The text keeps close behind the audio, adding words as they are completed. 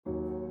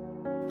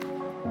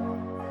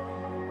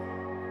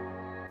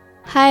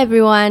Hi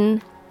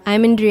everyone,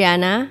 I'm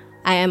Indriana.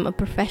 I am a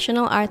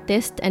professional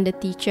artist and a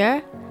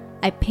teacher.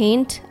 I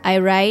paint, I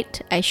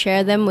write, I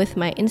share them with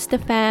my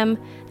InstaFam,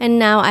 and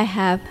now I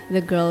have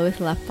the Girl with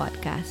Love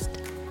podcast.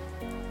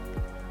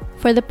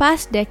 For the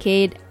past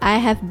decade, I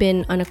have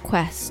been on a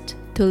quest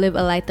to live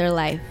a lighter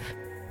life.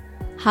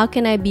 How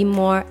can I be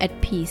more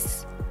at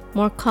peace,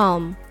 more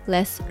calm,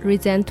 less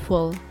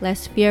resentful,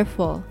 less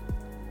fearful?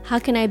 How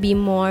can I be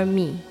more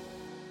me?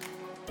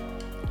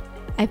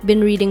 I've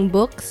been reading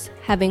books,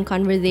 having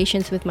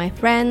conversations with my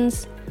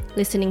friends,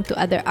 listening to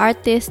other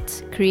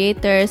artists,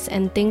 creators,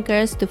 and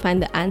thinkers to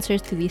find the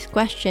answers to these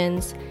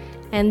questions,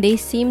 and they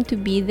seem to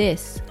be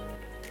this.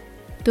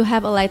 To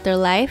have a lighter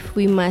life,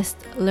 we must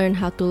learn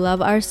how to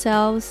love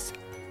ourselves,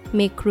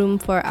 make room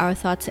for our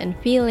thoughts and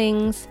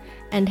feelings,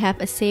 and have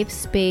a safe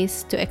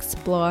space to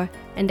explore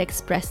and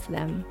express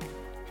them.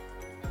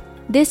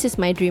 This is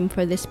my dream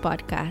for this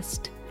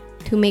podcast,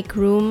 to make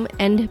room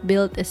and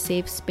build a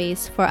safe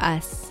space for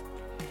us.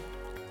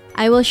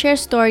 I will share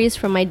stories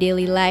from my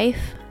daily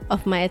life,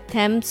 of my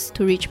attempts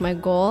to reach my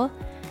goal,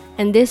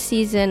 and this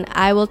season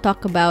I will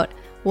talk about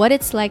what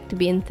it's like to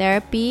be in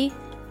therapy,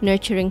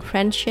 nurturing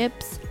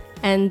friendships,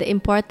 and the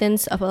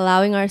importance of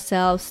allowing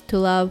ourselves to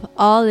love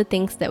all the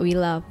things that we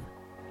love.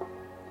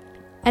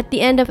 At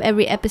the end of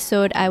every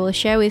episode, I will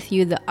share with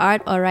you the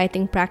art or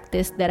writing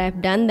practice that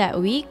I've done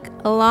that week,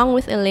 along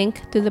with a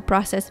link to the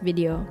process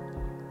video.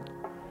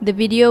 The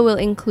video will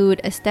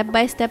include a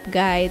step-by-step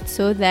guide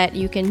so that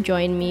you can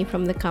join me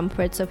from the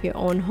comforts of your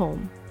own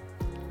home.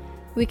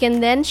 We can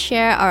then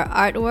share our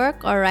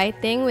artwork or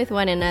writing with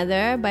one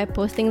another by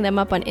posting them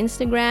up on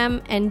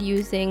Instagram and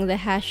using the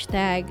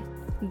hashtag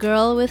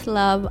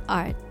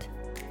 #GirlWithLoveArt.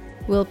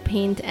 We'll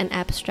paint an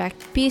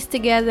abstract piece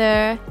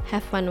together,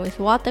 have fun with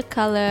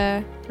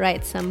watercolor,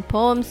 write some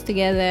poems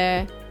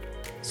together.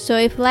 So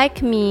if,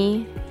 like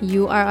me,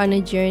 you are on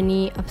a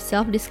journey of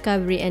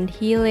self-discovery and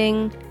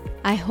healing,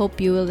 I hope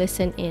you will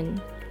listen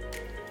in.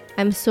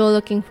 I'm so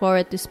looking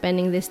forward to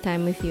spending this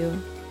time with you.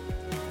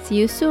 See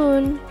you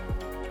soon!